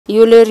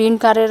योले ऋण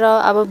काटेर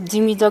अब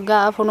जिमी जग्गा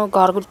आफ्नो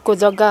घरको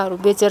जग्गाहरू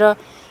बेचेर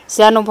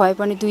सानो भए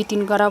पनि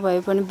 2-3 गरा भए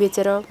पनि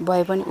बेचेर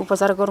भए पनि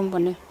उपचार गरौँ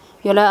भन्ने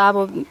योलाई अब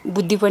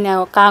बुद्धि पनि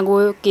अब कहाँ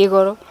गयो के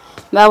गर्यो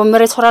अब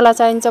मेरो छोरालाई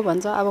चाहिन्छ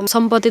भन्छ। अब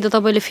सम्पत्ति त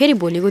तपाईले फेरि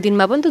भोलिको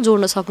दिनमा पनि त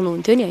जोड्न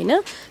सक्नुहुन्थ्यो नि हैन,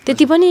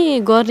 त्यति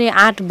पनि गर्ने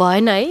आँट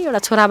भएन है, एउटा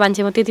छोरा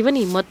मान्छेमा त्यति पनि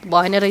हिम्मत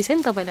भएन रहेछ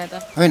नि तपाईलाई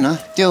त। हैन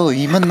त्यो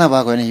हिम्मत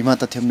नभएको हैन,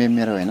 हिम्मत त थियो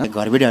मेरो हैन।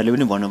 घरबेटीहरूले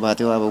पनि भन्नुभएको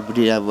थियो अब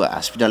बुढी अब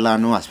हस्पिटल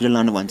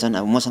लानु भन्छन्,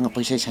 अब मसँग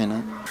पैसै छैन।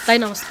 दाइ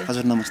नमस्ते।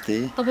 हजुर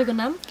नमस्ते। तपाईको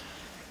नाम?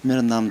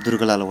 मेरो नाम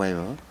दुर्गालाल भाइ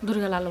हो।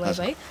 दुर्गालाल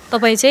भाइ।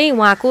 तपाई चाहिँ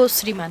उहाँको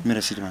श्रीमान?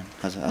 मेरो श्रीमान।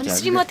 हजुर।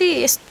 श्रीमती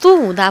यस्तो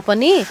हुँदा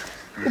पनि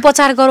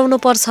उपचार गराउनु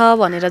पर्छ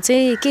भनेर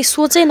चाहिँ के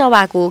सोचै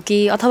नभएको हो कि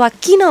अथवा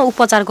किन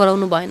उपचार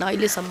गराउनु भएन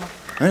अहिलेसम्म?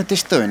 हैन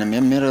त्यस्तो हैन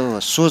म्याम, मेरो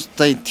सोच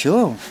चाहिँ थियो,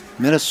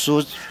 मेरो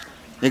सोच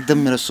एकदम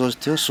मेरो सोच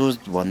थियो।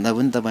 सोच भन्दा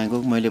पनि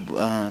तपाईको मैले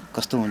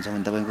कस्तो हुन्छ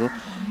भने तपाईको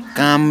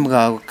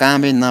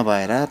कामै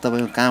नभएर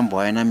तपाईको काम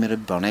भएन, मेरो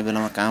भनाइ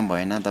बेलामा काम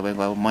भएन,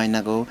 तपाईको अब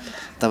महिनाको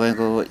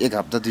तपाईको 1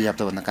 हप्ता 2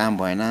 हप्ता भन्दा काम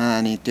भएन।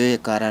 अनि त्यो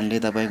कारणले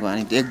तपाईको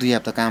अनि 1-2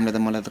 हप्ता कामले त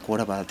मलाई त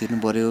कोठा भाडा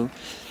तिर्नु पर्यो,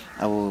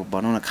 अब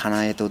भनौँ न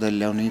खाना यताउता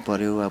ल्याउनै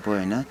पर्यो अब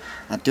हैन।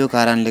 त्यो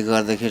कारणले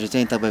गर्दाखेरि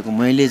चाहिँ तपाईको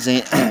मैले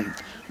चाहिँ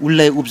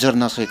उसलाई उपचार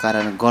नसकेको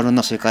कारण गर्न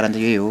नसकेको कारण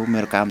चाहिँ यही हो,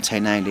 मेरो काम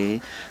छैन अहिले।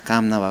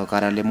 काम नभएको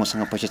कारणले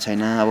मसँग पैसा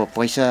छैन। अब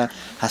पैसा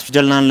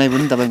हस्पिटल लानलाई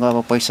पनि तपाईको अब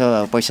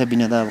पैसा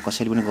बिना त अब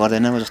कसैले पनि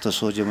गर्दैन जस्तो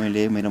सोच्यो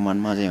मैले मेरो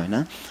मनमा चाहिँ हैन।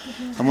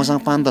 अब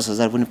मसँग 5-10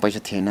 हजार पनि पैसा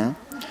थिएन।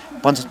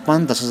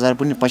 5-10 हजार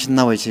पनि पैसा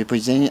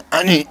नभइसकेपछि चाहिँ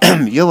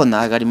अनि योभन्दा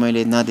अगाडि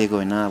मैले नदिएको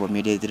होइन, अब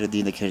मिडियातिर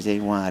दिँदाखेरि चाहिँ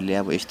उहाँहरूले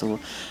अब यस्तो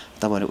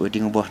तपाईहरु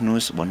वेटिङमा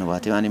बस्नुहोस् भन्नुभएको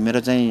थियो। अनि मेरो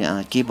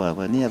चाहिँ के भयो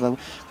भने अब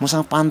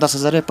मसँग 5-10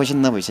 हजारै पैसा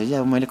नभइसक्यो,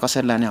 अब मैले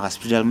कसरी लाने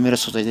हस्पिटल, मेरो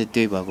सोचाइ चाहिँ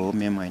त्यही भएको हो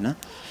म्याम हैन।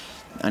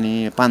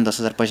 अनि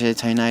 5-10 हजार पैसा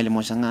छैन अहिले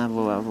मसँग। अब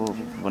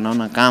भनौँ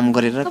न काम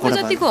गरेर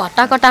जतिको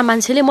हट्टाकट्टा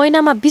मान्छेले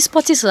महिनामा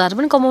 20-25 हजार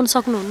पनि कमाउन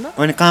सक्नुहुन्न?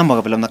 होइन काम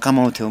भएको बेलामा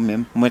कमाउँथ्यो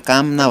म्याम, म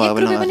काम नभएको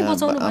बेलामा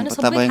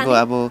तपाईको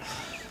अब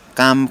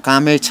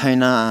कामै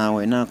छैन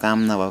होइन। काम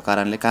नभएको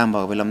कारणले काम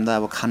भएको बेलामा त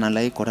अब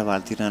खानालाई कोठा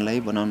भाडा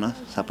तिर्नलाई भनौँ न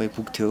सबै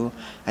पुग्थ्यो।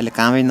 अहिले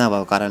कामै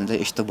नभएको कारण चाहिँ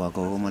यस्तो भएको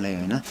हो मलाई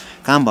होइन।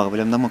 काम भएको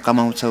बेलामा त म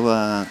कमाउँछु,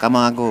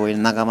 कमाएको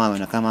होइन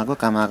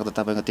कमाएको त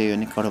तपाईँको त्यही हो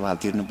नि, कोठा भाडा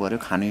तिर्नु पर्यो,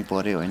 खानै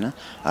पर्यो होइन।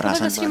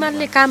 रासन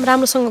श्रीमानले काम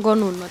राम्रोसँग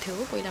गर्नुहुन्न थियो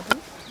पहिला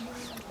पनि?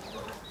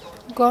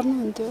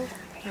 गर्नुहुन्थ्यो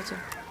हजुर।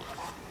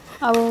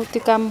 अब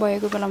त्यो काम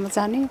भएको बेलामा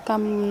जाने,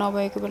 काम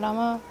नभएको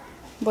बेलामा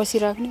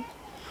बसिराख्ने,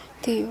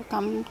 त्यही हो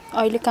काम।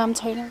 अहिले काम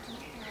छैन।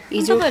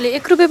 हिजो मैले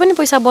 1 रुपैयाँ पनि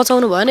पैसा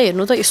बचाउनु भएन।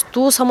 हेर्नु त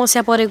यस्तो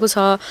समस्या परेको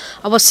छ।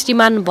 अब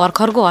श्रीमान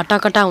भर्खरको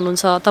हट्टाकट्टा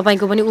हुनुहुन्छ,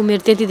 तपाईको पनि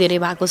उमेर त्यति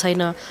धेरै भएको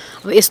छैन।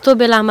 अब यस्तो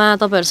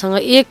बेलामा तपाईहरुसँग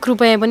 1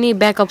 रुपैयाँ पनि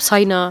ब्याकअप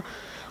छैन।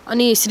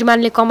 अनि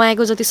श्रीमानले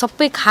कमाएको जति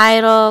सबै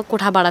खाएर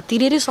कोठा भाडा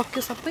तिरेरै सक्यो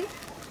सबै?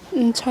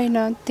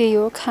 छैन, त्यही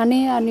हो खाने।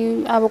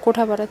 अनि अब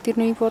कोठा भाडा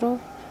तिर्नै पर्यो।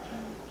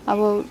 अब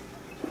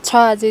छ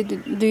अझै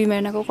 2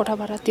 महिनाको कोठा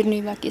भाडा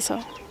तिर्नै बाँकी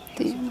छ,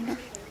 त्यही हो।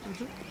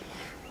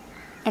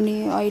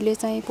 अनि अहिले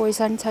चाहिँ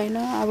पैसा नि छैन।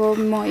 अब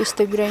म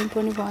यस्तो बिरामी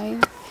पनि भएँ,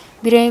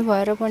 बिरामी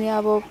भएर पनि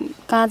अब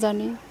कहाँ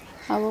जाने,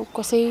 अब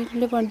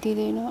कसैले पनि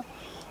दिँदैन,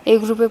 1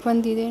 रुपैयाँ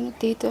पनि दिँदैन।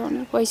 त्यही त हो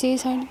नि, पैसै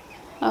छैन।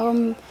 अब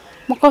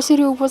म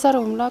कसरी उपचार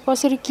हुम्ला,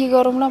 कसरी के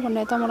गरौँला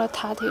भन्ने त मलाई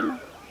थाहा थिएन।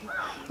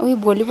 अब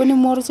भोलि पनि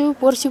मर्छु,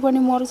 पर्सि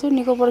पनि मर्छु,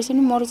 निको पर्सि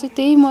पनि मर्छु,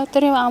 त्यही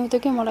मात्रै आउँथ्यो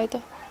क्या मलाई त।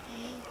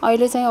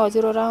 अहिले चाहिँ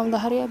हजुरहरू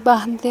आउँदाखेरि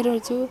बाँध्दै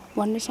रहेछु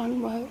भन्ने सानो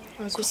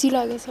भयो, खुसी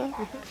लागेछ।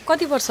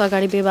 कति वर्ष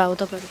अगाडि विवाह हो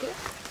तपाईहरुको?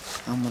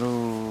 हाम्रो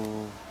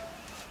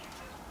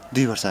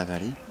 2 वर्ष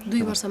अगाडि।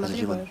 2 वर्ष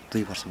मात्रै भयो?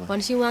 2 वर्ष भयो।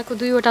 भनेपछि उहाँको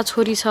 2वटा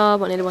छोरी छ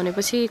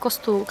भनेपछि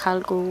कस्तो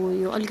खालको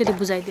यो अलिकति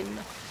बुझाइदिनु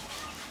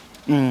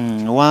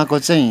न। उहाँको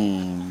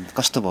चाहिँ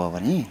कस्तो भयो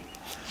भने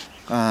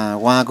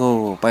उहाँको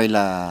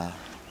पहिला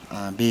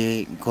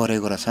बिहे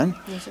गरेको रहेछन्।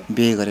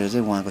 बिहे गरेर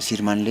चाहिँ उहाँको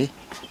श्रीमानले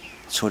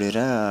छोडेर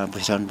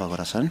भुइँसराउनु भएको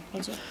रहेछन्।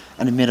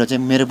 अनि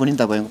मेरो पनि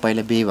तपाईको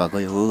पहिला बिहे भएको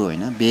हो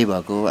होइन। बिहे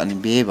भएको अनि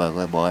बिहे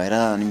भएको भएर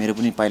अनि मेरो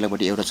पनि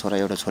पहिलापट्टि एउटा छोरा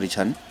एउटा छोरी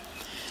छन्।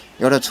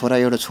 एउटा छोरा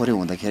एउटा छोरी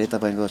हुँदाखेरि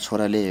तपाईको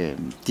छोराले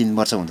 3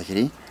 वर्ष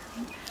हुँदाखेरि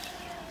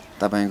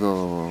तपाईको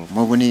म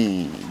पनि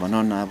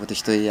भनौँ न अब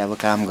त्यस्तै अब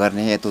काम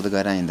गर्ने यताउता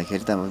गरेर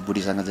हिँड्दाखेरि त अब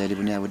बुढीसँग जहिले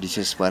पनि अब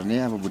डिस्कस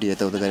पर्ने, अब बुढी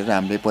यताउता गरेर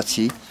हामीले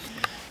पछि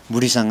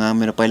बुढीसँग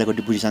मेरो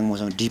पहिलाकोटी बुढीसँग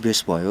मसँग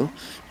डिभोर्स भयो।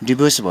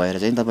 डिभोर्स भएर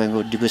चाहिँ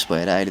तपाईको डिभोर्स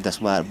भएर अहिले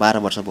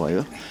 10-12 वर्ष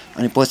भयो।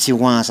 अनि पछि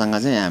उहाँसँग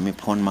चाहिँ हामी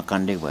फोनमा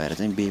कन्ट्याक्ट भएर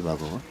चाहिँ बिहे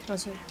भएको हो।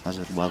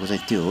 हजुर भएको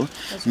चाहिँ त्यो हो।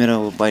 मेरो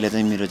पहिला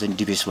चाहिँ मेरो चाहिँ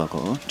डिभोर्स भएको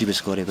हो, डिभोर्स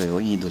गरेको हो,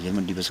 यहीँ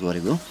धुलियामा डिभोर्स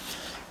गरेको।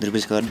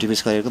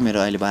 डिभोर्स गरेको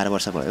मेरो अहिले 12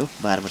 वर्ष भयो।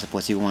 12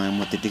 वर्षपछि उहाँ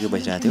म त्यतिकै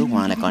बसिरहेको थियो,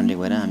 उहाँलाई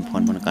कन्ट्याक्ट भएर हामी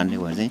फोनमा कन्ट्याक्ट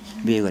भएर चाहिँ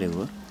बिहे गरेको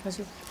हो।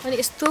 हजुर। अनि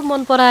यस्तो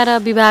मन पराएर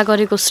विवाह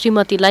गरेको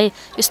श्रीमतीलाई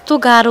यस्तो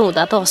गाह्रो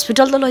हुँदा त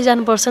हस्पिटल त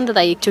लैजानु पर्छ नि त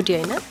दाइ एकचोटि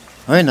हैन?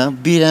 होइन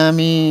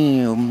बिरामी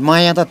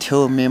माया त थियो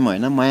मेम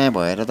होइन। माया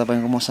भएर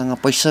तपाईँको मसँग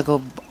पैसाको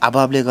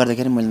अभावले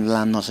गर्दाखेरि मैले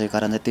लान नसकेको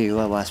कारण चाहिँ त्यही हो।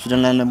 अब हस्पिटल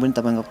लानु पनि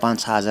तपाईँको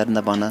 5-6 हजार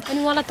नभन। अनि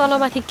उहाँलाई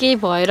तलमाथि केही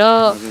भएर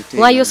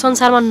उहाँ यो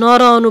संसारमा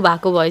नरहनु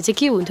भएको भए चाहिँ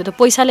के हुन्थ्यो त?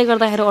 पैसाले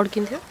गर्दाखेरि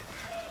अड्किन्थ्यो?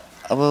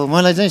 अब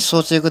मलाई चाहिँ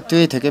सोचेको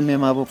त्यही थियो कि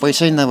म्याम अब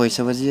पैसै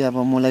नभइसकेपछि अब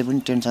मलाई पनि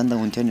टेन्सन त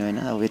हुन्थ्यो नि होइन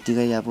अब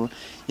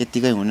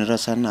यत्तिकै हुने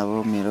रहेछन्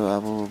अब मेरो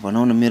अब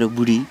भनौँ न मेरो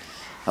बुढी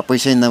अब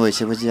पैसै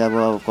नभइसकेपछि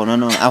अब भनौँ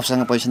न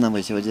आफूसँग पैसा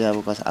नभइसकेपछि अब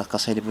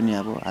कसैले पनि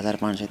अब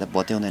 1500 त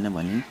बत्याउँदैन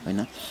भने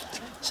होइन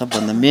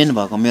सबभन्दा मेन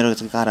भएको मेरो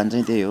कारण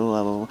चाहिँ त्यही हो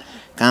अब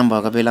काम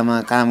भएको बेलामा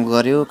काम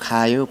गर्यो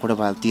खायो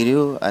फोटोफाल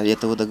तिर्यो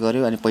यताउता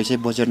गर्यो अनि पैसै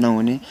बजेट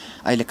नहुने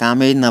अहिले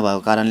कामै नभएको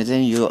कारणले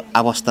चाहिँ यो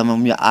अवस्थामा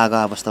यो आगो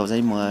अवस्थामा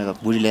चाहिँ म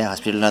बुढीलाई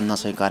हस्पिटल लान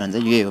नसकेको कारण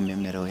चाहिँ यही हो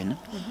मेरो होइन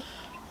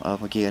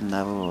अब के गर्नु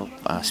अब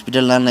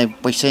हस्पिटल लानलाई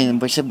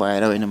पैसै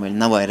भएर होइन मैले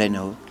नभएर होइन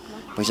हो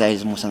पैसा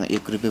अहिले मसँग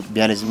 1 रुपियाँ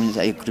ब्यालेन्स पनि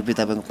 1 रुपियाँ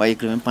तपाईँको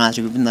 1 रुपियाँ 5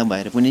 रुपियाँ पनि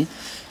नभएर पनि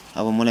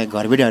अब मलाई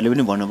घरबेटीहरूले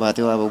पनि भन्नुभएको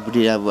थियो अब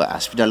बुढी अब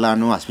हस्पिटल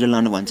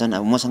लानु भन्छन्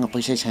अब मसँग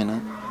पैसै छैन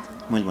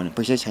मैले भने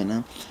पैसै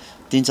छैन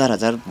 3-4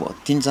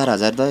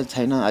 हजार त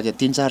छैन अझ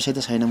 3-400 त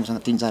छैन मसँग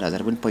 3-4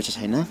 हजार पनि पैसा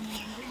छैन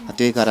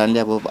त्यही कारणले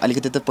अब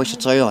अलिकति त पैसा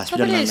चाहियो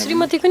हस्पिटल लान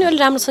श्रीमती पनि अलि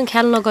राम्रोसँग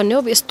ख्याल नगर्ने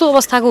हो यस्तो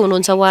अवस्थाको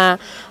हुनुहुन्छ उहाँ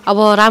अब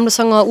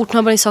राम्रोसँग उठ्न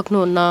पनि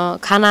सक्नुहुन्न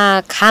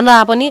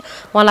खाना पनि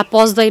उहाँलाई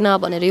पच्दैन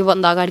भनेर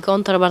योभन्दा अगाडिको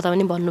अन्तर्वार्ता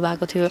पनि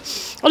भन्नुभएको थियो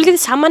अलिकति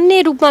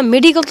सामान्य रूपमा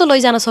मेडिकल त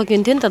लैजान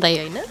सकिन्थ्यो नि त दाइ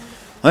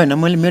होइन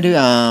मैले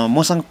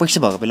मसँग पैसा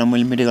भएको बेला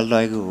मैले मेडिकल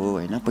लगेको हो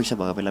होइन पैसा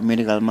भएको बेला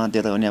मेडिकलमा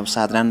त्यो त भने अब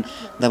साधारण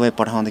दबाई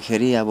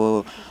पठाउँदाखेरि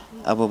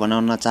अब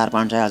भनौँ न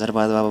 4-5 हजार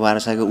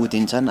 1200को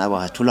उतिन्छन् अब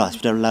ठुलो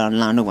हस्पिटल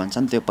लानु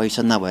भन्छन् त्यो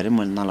पैसा नभएर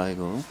मैले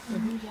नलगेको हो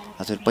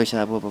हजुर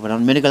पैसा अब भनौँ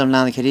मेडिकलमा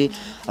लाँदाखेरि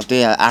अब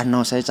त्यो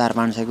 8-900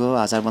 4-500को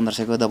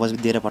 1000-1500को दबाई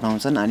दिएर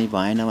पठाउँछन् अनि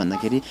भएन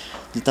भन्दाखेरि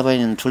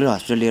तपाईँ ठुलो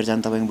हस्पिटल लिएर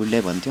जानु तपाईँको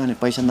बुढीलाई भन्थ्यो अनि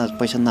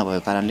पैसा नभएको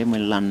कारणले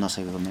मैले लान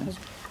नसकेको म्याम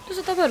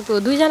त्यसो तपाईँहरूको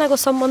दुईजनाको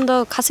सम्बन्ध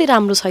खासै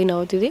राम्रो छैन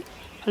हो दिदी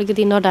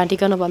अलिकति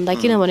नढाँटिकन भन्दा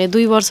किनभने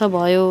 2 वर्ष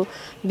भयो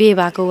बिहे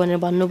भएको भनेर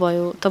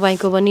भन्नुभयो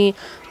तपाईँको पनि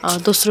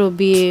दोस्रो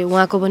बिहे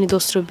उहाँको पनि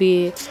दोस्रो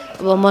बिहे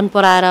अब मन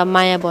पराएर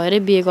माया भएरै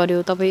बिहे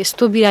गर्यो तपाईँ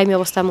यस्तो बिरामी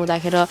अवस्थामा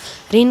हुँदाखेरि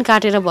ऋण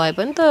काटेर भए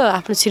पनि त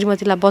आफ्नो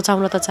श्रीमतीलाई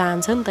बचाउन त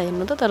चाहन्छ नि त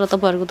हेर्नु त तर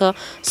तपाईँहरूको त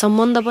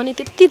सम्बन्ध पनि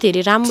त्यति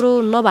धेरै राम्रो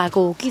नभएको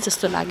हो कि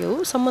जस्तो लाग्यो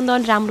हो सम्बन्ध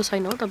अलि राम्रो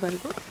छैन हो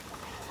तपाईँहरूको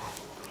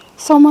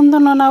सम्बन्ध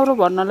नराम्रो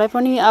भन्नलाई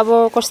पनि अब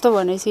कस्तो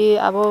भनेपछि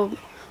अब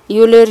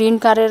योले ऋण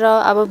काटेर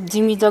अब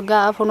जिमी जग्गा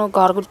आफ्नो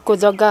घरको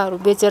जग्गाहरू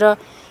बेचेर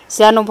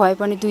सानो भए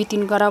पनि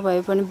 2-3 गरा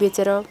भए पनि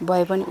बेचेर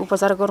भए पनि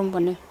उपचार गरौँ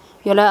भन्ने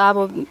यसलाई अब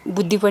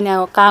बुद्धि पनि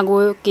अब कहाँ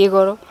गयो के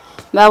गर्यो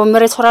अब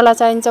मेरो छोरालाई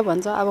चाहिन्छ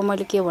भन्छ अब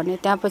मैले के भने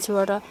त्यहाँ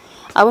पछिबाट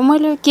अब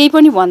मैले केही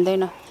पनि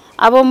भन्दैन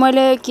अब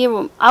मैले के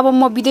अब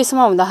म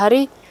विदेशमा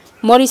हुँदाखेरि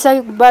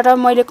मरिसबाट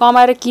मैले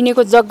कमाएर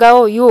किनेको जग्गा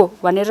हो यो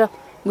भनेर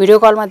भिडियो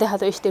कलमा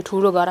देखाएको यस्तो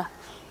ठुलो गरा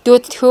त्यो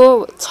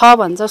छ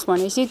भन्छस्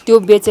भनेपछि त्यो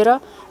बेचेर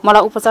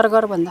मलाई उपचार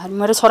गर भन्दाखेरि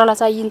मेरो छोरालाई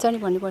चाहिन्छ नि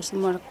भनेपछि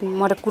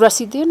मेरो कुरा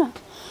सिद्धिएन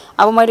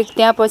अब मैले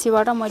त्यहाँ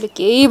पछिबाट मैले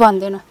केही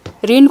भन्दैन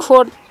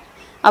ऋणखोर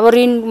अब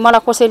ऋण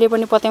मलाई कसैले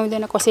पनि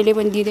पत्याउँदैन कसैले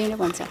पनि दिँदैन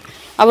भन्छ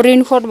अब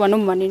ऋणखोर भनौँ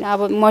भने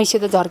अब मैसी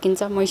त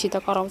झर्किन्छ मैसी त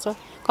कराउँछ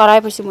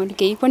कराएपछि मैले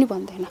केही पनि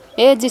भन्दैन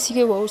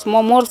जेसुकै होस्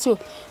म मर्छु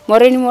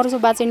मरे नि मर्छु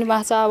बाँचे नि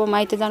बाँच्छ अब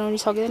माइत जानु नि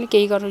सक्दैन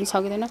केही गर्नु नि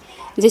सक्दैन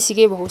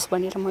जेसुकै होस्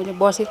भनेर मैले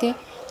बसेको थिएँ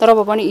तर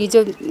अब पनि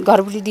हिजो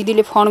घरबुढी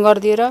दिदीले फोन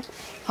गरिदिएर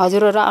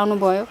हजुरहरू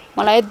आउनुभयो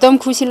मलाई एकदम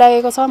खुसी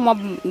लागेको छ म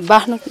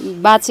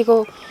बाँचेको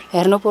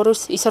हेर्नु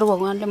परोस् ईश्वर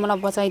भगवान्ले मलाई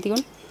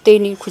बचाइदिउन् त्यही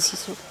नै खुसी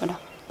छु एउटा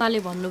उहाँले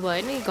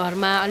भन्नुभयो नि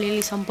घरमा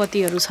अलिअलि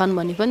सम्पत्तिहरू छन्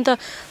भने पनि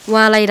त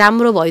उहाँलाई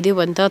राम्रो भइदियो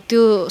भने त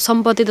त्यो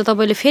सम्पत्ति त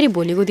तपाईँले फेरि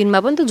भोलिको दिनमा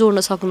पनि त जोड्न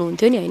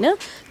सक्नुहुन्थ्यो नि होइन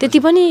त्यति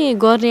पनि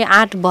गर्ने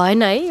आँट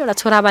भएन है एउटा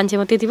छोरा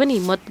मान्छेमा त्यति पनि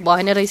हिम्मत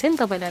भएन रहेछ नि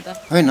तपाईँलाई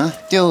त होइन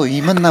त्यो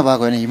हिम्मत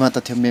नभएको होइन हिम्मत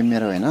त थियो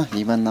मेरो होइन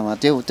हिम्मत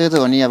नभएको त्यो त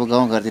हो नि अब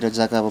गाउँघरतिर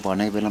जग्गा अब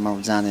भनेको बेलामा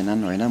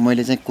जाँदैनन् होइन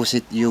मैले चाहिँ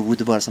कोसिस यो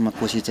बुध वर्षमा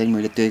कोसिस चाहिँ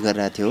मैले त्यही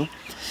गरिरहेको थियो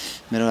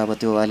मेरो अब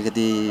त्यो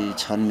अलिकति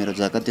छन् मेरो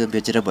जग्गा त्यो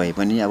बेचेर भए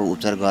पनि अब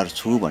उपचार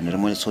गर्छु भनेर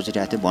मैले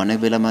सोचिरहेको थिएँ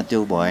भनेको बेलामा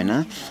त्यो भएन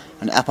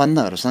अनि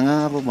आफन्तहरूसँग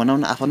अब भनौँ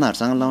न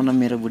आफन्तहरूसँग लाउन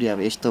मेरो बुढी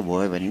अब यस्तो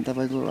भयो भने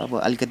तपाईँको अब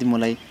अलिकति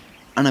मलाई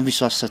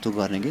अनविश्वास जस्तो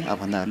गर्ने कि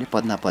आफन्तहरूले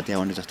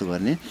पत्याउने जस्तो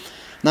गर्ने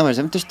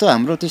नभएसम्म त्यस्तो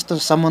हाम्रो त्यस्तो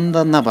सम्बन्ध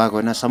नभएको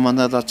होइन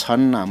सम्बन्ध त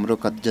छन् हाम्रो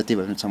जति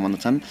भए पनि सम्बन्ध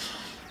छन्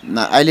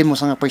अहिले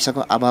मसँग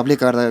पैसाको अभावले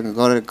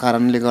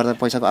कारणले गर्दा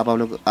पैसाको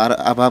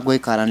अभावकै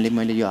कारणले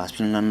मैले यो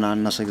हस्पिटल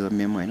लान नसकेको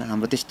म्याम होइन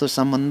हाम्रो त्यस्तो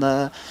सम्बन्ध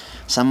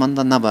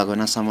नभएको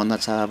होइन सम्बन्ध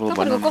छ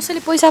अब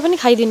कसैले पैसा पनि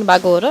खाइदिनु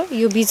भएको हो र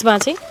यो बिचमा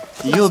चाहिँ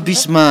यो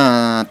बिचमा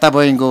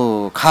तपाईँको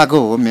खाएको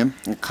हो म्याम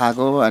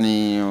खाएको अनि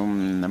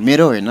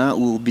मेरो होइन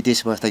ऊ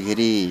विदेश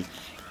बस्दाखेरि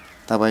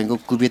तपाईँको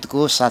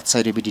कुवेतको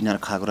 700 रुपियाँ डिनर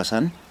खाएको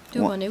रहेछन्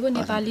त्यो भनेको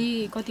नेपाली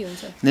कति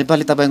हुन्छ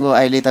नेपाली तपाईँको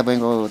अहिले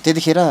तपाईँको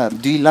त्यतिखेर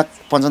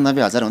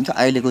 2,95,000 हुन्छ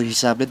अहिलेको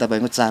हिसाबले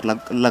तपाईँको 4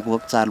 लाख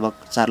लगभग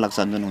 4 लाख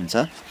सम्झन हुन्छ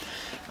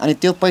अनि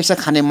त्यो पैसा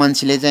खाने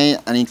मान्छेले चाहिँ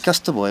अनि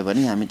कस्तो भयो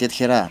भने हामी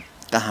त्यतिखेर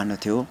कहाँ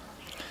थियो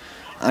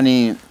अनि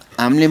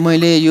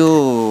मैले यो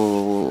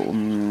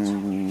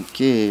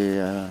के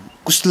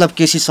कुशलभ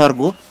केसी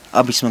सरको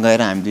अफिसमा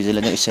गएर हामी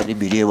दुईजनाले यसरी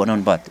भिडियो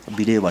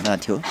बनाएको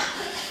थियो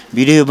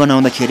भिडियो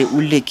बनाउँदाखेरि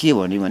उसले के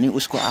भन्यो भने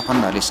उसको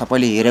आफन्तहरूले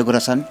सबैले हेरेको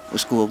रहेछन्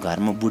उसको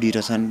घरमा बुढी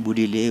रहेछन्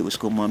बुढीले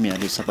उसको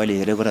मम्मीहरूले सबैले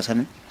हेरेको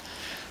रहेछन्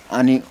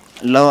अनि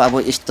ल अब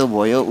यस्तो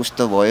भयो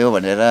उस्तो भयो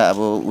भनेर अब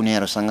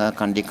उनीहरूसँग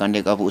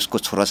कन्ट्याक्ट अब उसको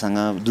छोरासँग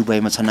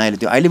दुबईमा छन्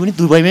अहिले पनि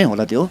दुबईमै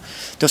होला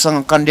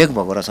त्योसँग कन्ट्याक्ट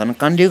भएको रहेछन्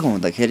कन्ट्याक्ट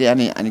हुँदाखेरि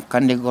अनि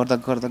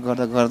कन्ट्याक्ट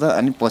गर्दा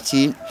अनि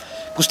पछि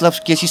कुशलभ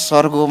केसी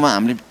सरकोमा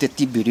हामीले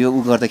त्यति भिडियो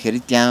गर्दाखेरि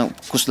त्यहाँ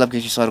कुशलभ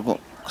केसी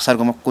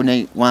सरकोमा कुनै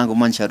उहाँको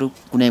मान्छेहरू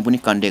कुनै पनि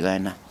कन्ट्याक्ट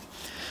आएन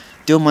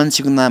त्यो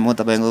मान्छेको नाम हो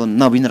तपाईँको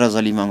नवीन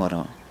रजली मगर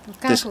हो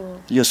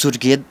यो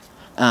सुर्खेत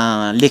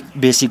लेक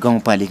बेसी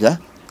गाउँपालिका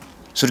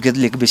सुर्खेत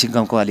लेक बेसी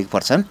गाउँपालिका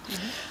पर्छन्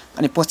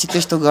अनि पछि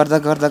त्यस्तो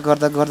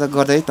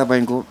गर्दै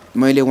तपाईँको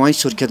मैले वहीँ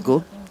सुर्खेतको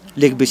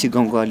लेक बेसी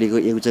गाउँपालिकाको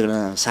एकजना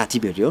साथी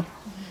भेट्यो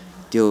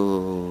त्यो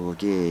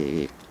के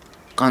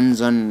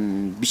कञ्चन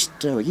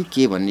विष्ट हो कि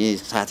के भन्ने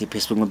साथी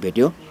फेसबुकमा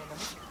भेट्यो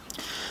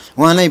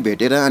उहाँलाई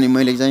भेटेर अनि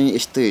मैले चाहिँ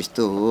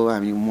यस्तो हो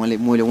मैले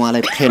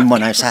उहाँलाई फ्रेन्ड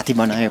बनायो साथी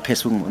बनायो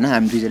फेसबुकमा होइन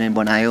हामी दुईजना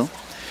बनायो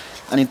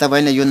अनि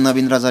तपाईँले यो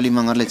नवीन रजली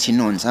मगरले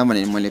चिन्नुहुन्छ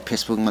भने मैले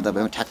फेसबुकमा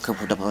तपाईँको ठ्याक्क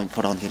फोटो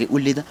पठाउँदाखेरि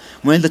उसले त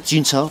मैले त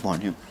चिन्छ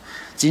भन्यो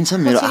चिन्छ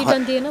मेरो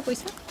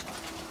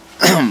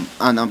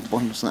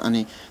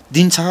अनि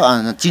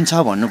चिन्छ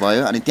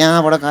भन्नुभयो अनि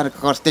त्यहाँबाट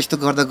त्यस्तो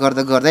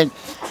गर्दै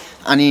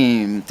अनि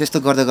त्यस्तो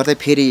गर्दै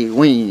फेरि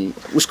उहीँ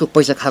उसको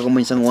पैसा खाएको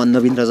मान्छेसँग उहाँ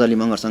नवीन रजली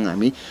मगरसँग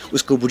हामी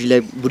उसको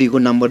बुढीको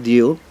नम्बर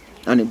दियो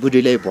अनि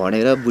बुढीलाई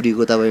भनेर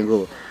बुढीको तपाईँको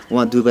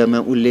उहाँ दुबईमा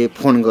उसले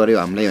फोन गर्यो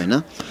हामीलाई होइन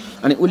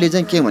अनि उसले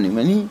चाहिँ के भन्यो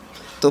भने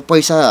त्यो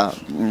पैसा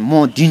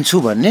म दिन्छु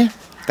भन्ने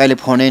कहिले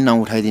फोनै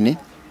नउठाइदिने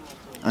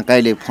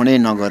कहिले फोनै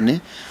नगर्ने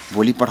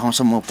भोलि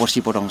पठाउँछ म पर्सि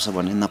पठाउँछ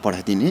भन्ने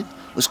नपठाइदिने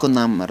उसको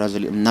नाम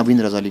नवीन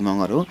रजली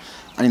मगर हो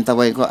अनि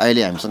तपाईँको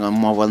अहिले हामीसँग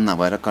मोबाइल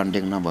नभएर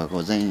कन्ट्याक्ट नभएको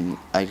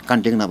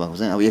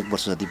चाहिँ अब 1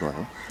 वर्ष जति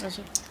भयो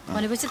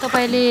भनेपछि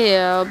तपाईँले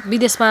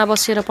विदेशमा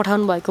बसेर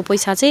पठाउनु भएको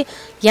पैसा चाहिँ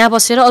यहाँ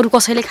बसेर अरू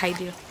कसैले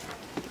खाइदियो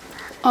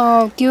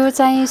त्यो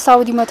चाहिँ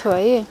साउदीमा थियो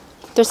है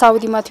त्यो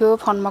साउदीमा थियो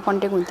फोनमा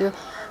कन्ट्याक्ट हुन्थ्यो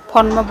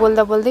फोनमा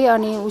बोल्दै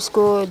अनि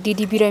उसको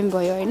दिदी बिरामी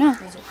भयो होइन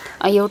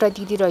एउटा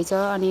दिदी रहेछ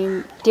अनि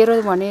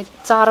तेरो भने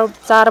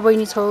चार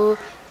बहिनी छौ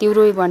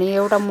तिम्रो भने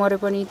एउटा मरे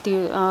पनि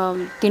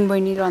 3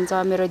 बहिनी रहन्छ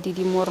मेरो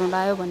दिदी मर्नु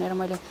लाग्यो भनेर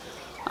मैले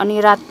अनि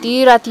राति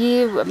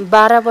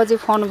 12 बजे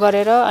फोन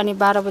गरेर अनि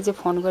 12 बजे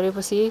फोन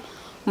गरेपछि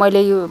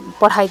मैले यो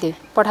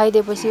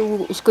पठाइदिएपछि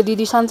उसको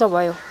दिदी सन्चो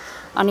भयो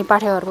अनि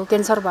पाठेघरको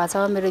क्यान्सर भएको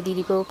छ मेरो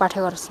दिदीको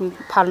पाठेघर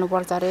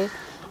फाल्नुपर्छ अरे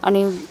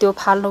अनि त्यो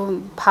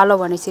फालो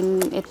भनेपछि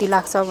यति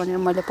लाग्छ भनेर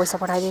मैले पैसा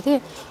पठाइदिएको थिएँ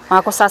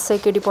उहाँको 700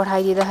 केडी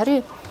पठाइदिँदाखेरि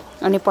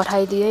अनि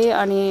पठाइदिएँ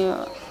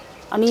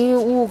अनि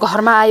ऊ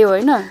घरमा आयो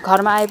होइन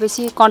घरमा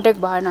आएपछि कन्ट्याक्ट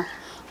भएन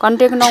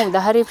कन्ट्याक्ट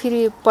नहुँदाखेरि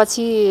फेरि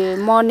पछि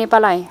म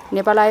नेपाल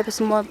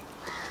आएपछि म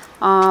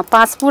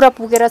 5 पुरा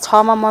पुगेर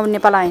 6 मा म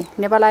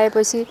नेपाल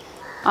आएपछि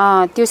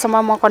त्योसम्म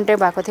म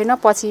कन्ट्याक्ट भएको थिएन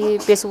पछि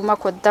फेसबुकमा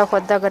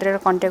खोज्दा गरेर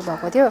कन्ट्याक्ट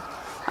भएको थियो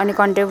अनि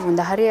कन्ट्याक्ट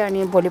हुँदाखेरि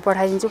अनि भोलि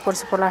पठाइदिन्छु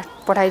पर्सि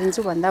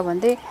पठाइदिन्छु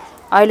भन्दै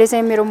अहिले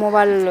चाहिँ मेरो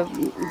मोबाइल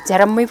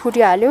झ्यारम्मै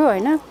फुटिहाल्यो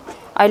होइन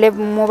अहिले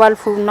मोबाइल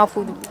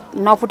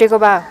नफुटेको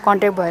भए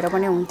कन्ट्याक्ट भएर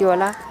पनि हुन्थ्यो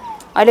होला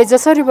अहिले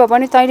जसरी भए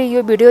पनि तैँले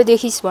यो भिडियो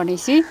देखिस्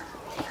भनेपछि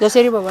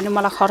जसरी भए पनि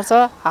मलाई खर्च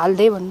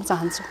हाल्दै भन्न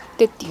चाहन्छु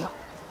त्यति हो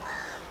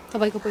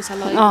तपाईँको पैसा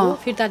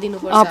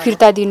लगेको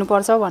फिर्ता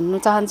दिनुपर्छ भन्नु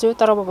चाहन्छु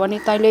तर पनि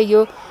तैँले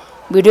यो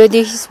भिडियो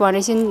देखिस्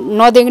भनेपछि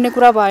नदेख्ने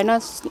कुरा भएन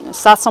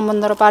सात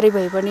समुद्र पारी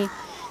भए पनि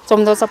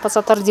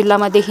 1475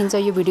 जिल्लामा देखिन्छ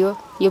यो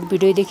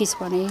भिडियो देखिस्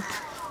भने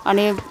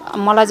अनि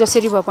मलाई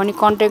जसरी भए पनि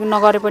कन्ट्याक्ट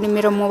नगरे पनि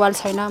मेरो मोबाइल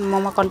छैन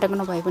ममा कन्ट्याक्ट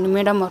नभए पनि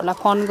म्याडमहरूलाई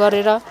फोन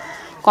गरेर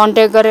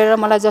कन्ट्याक्ट गरेर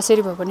मलाई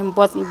जसरी भए पनि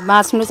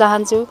बाँच्नु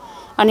चाहन्छु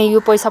अनि यो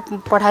पैसा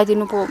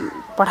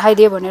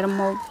पठाइदिए भनेर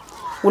म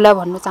उसलाई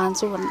भन्न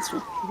चाहन्छु भन्छु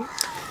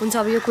हुन्छ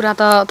अब यो कुरा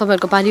त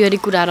तपाईहरुको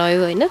पारिवारिक कुरा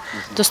रह्यो हैन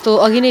जस्तो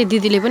अघि नै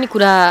दिदीले पनि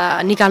कुरा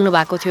निकाल्नु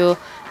भएको थियो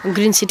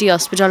ग्रीन सिटी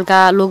हस्पिटलका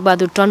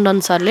लोकबहादुर टन्डन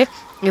सरले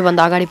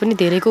योभन्दा अगाडि पनि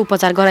धेरैको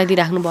उपचार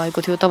गराइदिराख्नु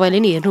भएको थियो तपाईले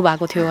नि हेर्नु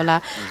भएको थियो होला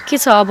के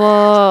छ अब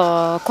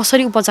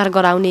कसरी उपचार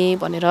गराउने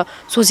भनेर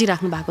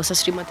सोचिराख्नु भएको छ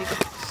श्रीमतीको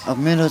अब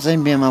मेरो चाहिँ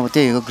बिहेमा अब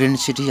त्यही हो ग्रीन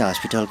सिटी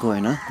हस्पिटलको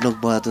हैन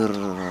लोकबहादुर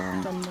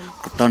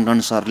टन्डन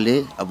सरले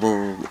अब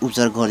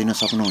उपचार गरिदिन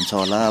सक्नुहुन्छ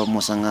होला अब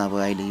मसँग अब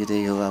अहिले यो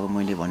त्यही हो अब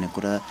मैले भनेको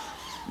कुरा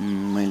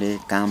मैले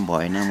काम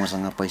भएन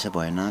मसँग पैसा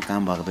भएन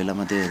काम भएको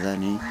बेलामा त्यही हेर्दा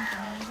नि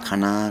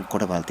खाना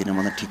कोठा भालतिर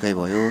मतलब ठिकै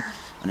भयो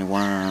अनि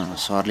उहाँ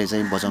सरले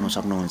चाहिँ बचाउन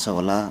सक्नुहुन्छ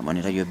होला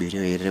भनेर यो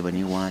भिडियो हेरेर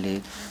पनि उहाँले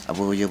अब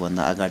यो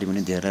भन्दा अगाडि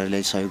पनि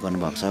धेरैले सहयोग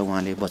गर्नुभएको छ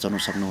उहाँले बचाउन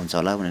सक्नुहुन्छ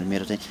होला भनेर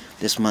मेरो चाहिँ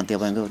त्यसमा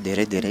तपाईँको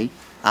धेरै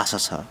आशा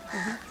छ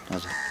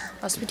हजुर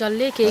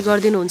हस्पिटलले केही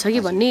गरिदिनुहुन्छ कि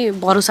भन्ने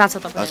भरोसा छ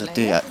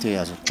तपाईहरुलाई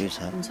हजुर त्यही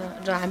छ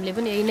र हामीले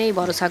पनि यही नै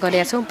भरोसा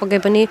गरेका छौं पक्कै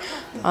पनि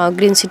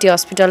ग्रीन सिटी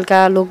हस्पिटलका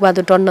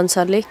लोकबहादुर टन्डन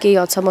सरले केही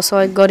हदसम्म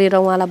सहयोग गरेर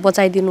उहाँलाई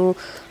बचाइदिनु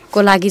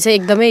को लागि चाहिँ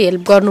एकदमै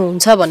हेल्प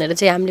गर्नुहुन्छ भनेर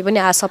चाहिँ हामीले पनि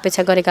आशा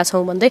अपेक्षा गरेका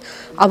छौँ भन्दै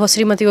अब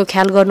श्रीमतीको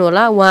ख्याल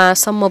गर्नुहोला,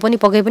 उहाँसम्म पनि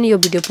पक्कै पनि यो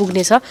भिडियो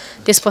पुग्नेछ,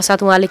 त्यस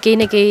पश्चात उहाँले केही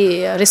न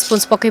केही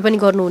रेस्पोन्स पक्कै पनि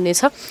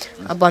गर्नुहुनेछ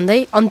भन्दै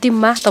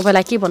अन्तिममा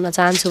तपाईँलाई के भन्न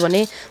चाहन्छु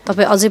भने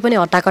तपाईँ अझै पनि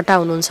हट्टाकट्टा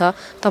हुनुहुन्छ,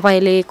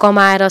 तपाईँले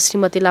कमाएर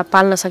श्रीमतीलाई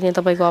पाल्न सक्ने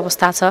तपाईँको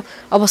अवस्था छ,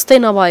 अवस्थै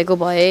नभएको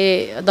भए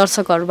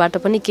दर्शकहरूबाट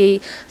पनि केही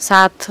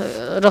साथ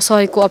र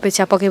सहयोगको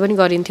अपेक्षा पक्कै पनि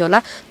गरिन्थ्यो होला,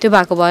 त्यो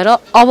भएको भएर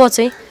अब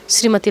चाहिँ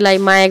श्रीमतीलाई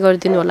माया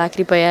गरिदिनु होला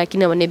कृपया,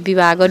 किनभने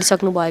विवाह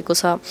गरिसक्नु भएको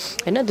छ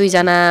होइन,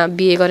 दुईजना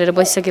बिहे गरेर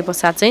बसिसके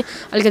पश्चात चाहिँ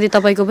अलिकति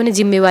तपाईँको पनि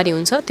जिम्मेवारी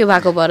हुन्छ, त्यो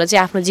भएको भएर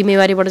चाहिँ आफ्नो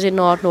जिम्मेवारीबाट चाहिँ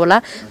नहट्नु होला,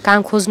 काम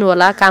खोज्नु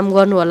होला, काम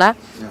गर्नु होला,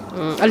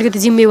 अलिकति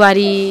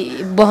जिम्मेवारी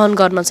वहन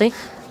गर्न चाहिँ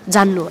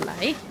जान्नु होला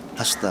है।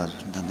 हस् त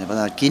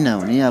धन्यवाद।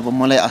 किनभने अब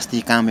मलाई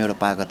अस्ति काम एउटा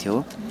पाएको थियो,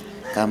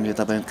 काम यो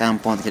तपाईँको काम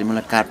पाउँदाखेरि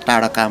मलाई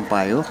टाढा काम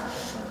पायो,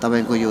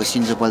 तपाईँको यो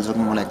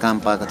सिन्जोपाल्चोकमा मलाई काम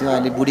पाएको थियो।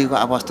 अहिले बुढीको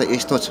अवस्था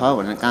यस्तो छ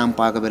भनेर काम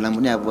पाएको बेलामा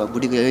पनि अब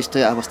बुढीको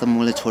यस्तै अवस्थामा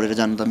मलाई छोडेर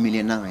जानु त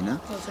मिलेन होइन,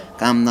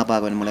 काम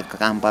नपाएको भने मलाई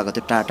काम पाएको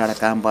थियो, टाढा टाढा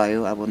काम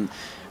पायो। अब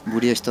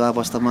बुढी यस्तो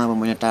अवस्थामा अब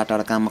मैले टाढा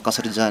टाढा काममा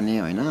कसरी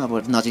जाने होइन,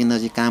 अब नजिक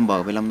नजिक काम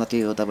भएको बेलामा त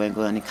त्यही हो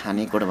तपाईँको, अनि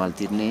खाने कोठाभाल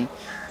तिर्ने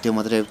त्यो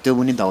मात्रै, त्यो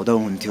पनि धाउधाउ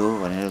हुन्थ्यो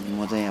भनेर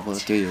म चाहिँ अब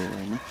त्यही हो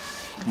होइन,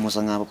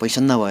 मसँग अब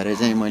पैसा नभएर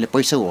चाहिँ मैले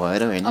पैसा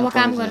भएर होइन अब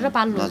काम गरेर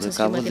पाल्नुहुन्छ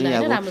श्रीमतीलाई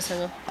हैन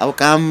राम्रोसँग। अब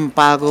काम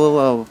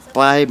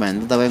पाएँ भने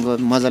त तपाईँको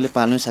मजाले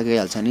पाल्नै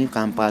सकिहाल्छ नि,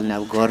 काम पाल्ने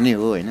अब गर्ने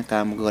हो होइन,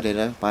 काम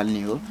गरेर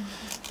पाल्ने हो,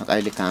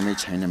 अहिले कामै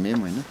छैन म्याम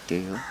होइन,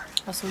 त्यही हो।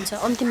 हस् हुन्छ,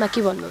 अन्तिममा के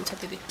भन्नुहुन्छ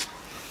दिदी?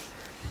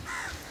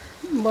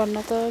 भन्न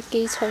त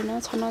केही छैन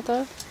छन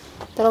त,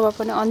 तर भए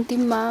पनि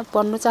अन्तिममा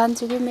भन्न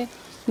चाहन्छु कि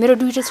मेरो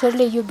दुईवटा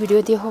छोरीले यो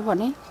भिडियो देख्यो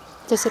भने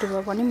त्यसरी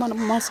भयो भने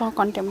मसँग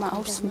कन्ट्याक्टमा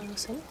आओस्,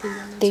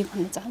 त्यही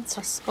भन्न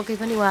चाहन्छु। पक्कै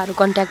पनि उहाँहरू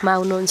कन्ट्याक्टमा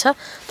आउनुहुन्छ,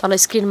 तल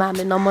स्क्रिनमा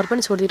हामीले नम्बर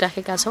पनि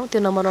छोडिराखेका छौँ,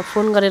 त्यो नम्बरमा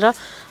फोन गरेर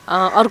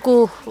अर्को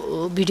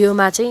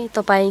भिडियोमा चाहिँ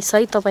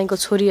तपाईँसहित तपाईँको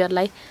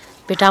छोरीहरूलाई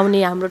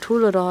भेटाउने हाम्रो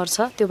ठुलो रहर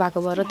छ, त्यो भएको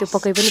भएर त्यो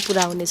पक्कै पनि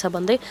पुरा हुनेछ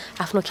भन्दै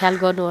आफ्नो ख्याल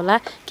गर्नुहोला।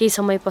 केही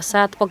समय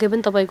पश्चात पक्कै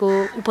पनि तपाईँको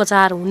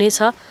उपचार हुनेछ,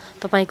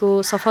 तपाईँको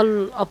सफल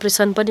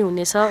अपरेसन पनि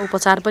हुनेछ,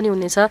 उपचार पनि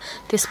हुनेछ,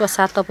 त्यस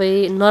पश्चात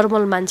तपाईँ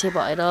नर्मल मान्छे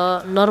भएर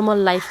नर्मल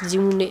लाइफ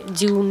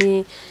जिउने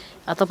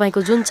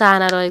तपाईँको जुन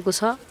चाहना रहेको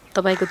छ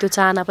तपाईँको त्यो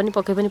चाहना पनि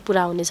पक्कै पनि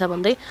पुरा हुनेछ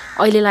भन्दै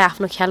अहिलेलाई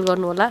आफ्नो ख्याल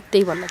गर्नुहोला,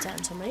 त्यही भन्न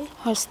चाहन्छौँ है।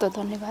 हस् त,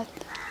 धन्यवाद।